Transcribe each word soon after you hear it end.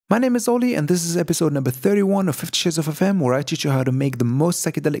My name is Ollie, and this is episode number 31 of 50 Shades of FM, where I teach you how to make the most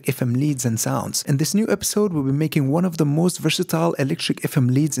psychedelic FM leads and sounds. In this new episode, we'll be making one of the most versatile electric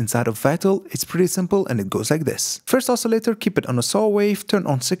FM leads inside of Vital. It's pretty simple, and it goes like this. First oscillator, keep it on a saw wave, turn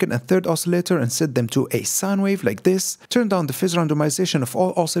on second and third oscillator and set them to a sine wave like this. Turn down the phase randomization of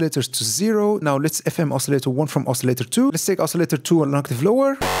all oscillators to 0. Now let's FM oscillator 1 from oscillator 2. Let's take oscillator 2 an octave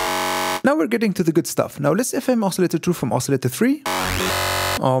lower. Now we're getting to the good stuff. Now let's FM oscillator 2 from oscillator 3.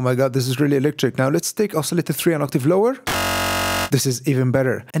 Oh my god, this is really electric. Now let's take oscillator 3 an octave lower. This is even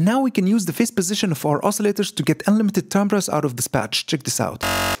better. And now we can use the phase position of our oscillators to get unlimited timbres out of this patch. Check this out.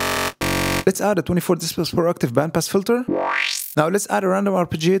 Let's add a 24 decibels per octave bandpass filter. Now let's add a random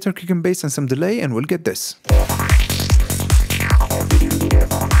arpeggiator, kick and bass and some delay, and we'll get this.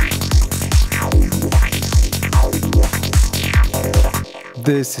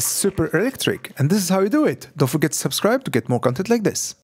 This is super electric, and this is how you do it. Don't forget to subscribe to get more content like this.